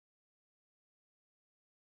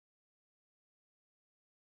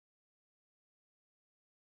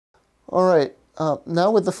All right,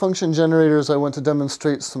 now with the function generators, I want to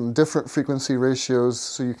demonstrate some different frequency ratios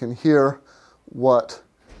so you can hear what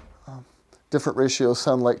different ratios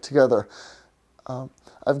sound like together.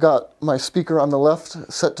 I've got my speaker on the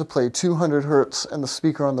left set to play 200 hertz and the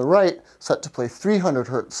speaker on the right set to play 300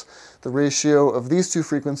 hertz. The ratio of these two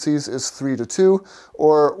frequencies is 3 to 2,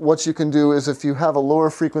 or what you can do is if you have a lower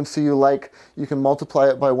frequency you like, you can multiply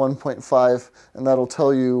it by 1.5 and that'll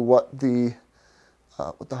tell you what the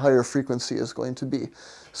higher frequency is going to be.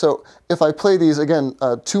 So if I play these, again,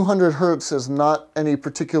 200 hertz is not any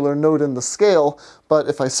particular note in the scale, but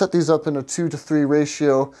if I set these up in a 2 to 3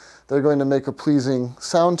 ratio, they're going to make a pleasing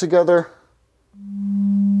sound together.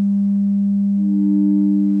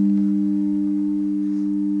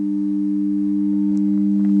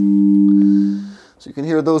 So you can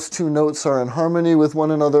hear those two notes are in harmony with one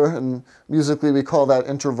another, and musically we call that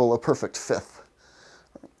interval a perfect fifth.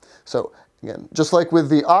 So again, just like with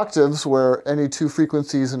the octaves, where any two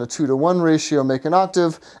frequencies in a 2 to 1 ratio make an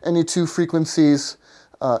octave, any two frequencies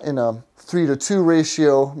in a 3 to 2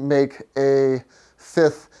 ratio make a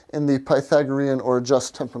fifth in the Pythagorean or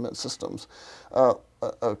just temperament systems. A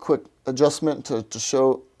quick adjustment to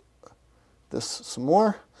show this some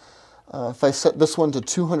more. If I set this one to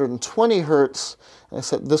 220 hertz, and I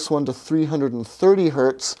set this one to 330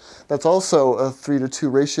 hertz, that's also a 3 to 2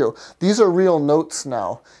 ratio. These are real notes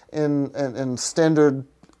now. In standard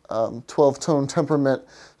 12-tone temperament,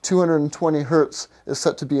 220 hertz is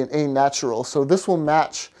set to be an A natural. So this will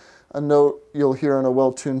match a note you'll hear on a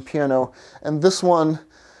well-tuned piano. And this one,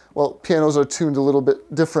 well, pianos are tuned a little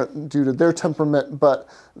bit different due to their temperament, but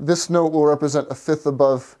this note will represent a fifth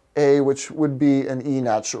above A, which would be an E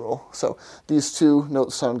natural. So these two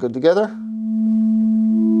notes sound good together.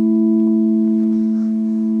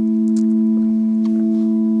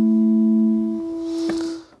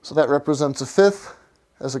 So that represents a fifth.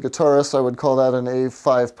 As a guitarist, I would call that an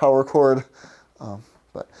A5 power chord.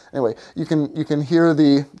 But anyway, you can hear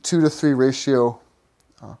the 2 to 3 ratio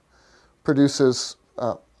produces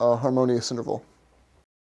a harmonious interval.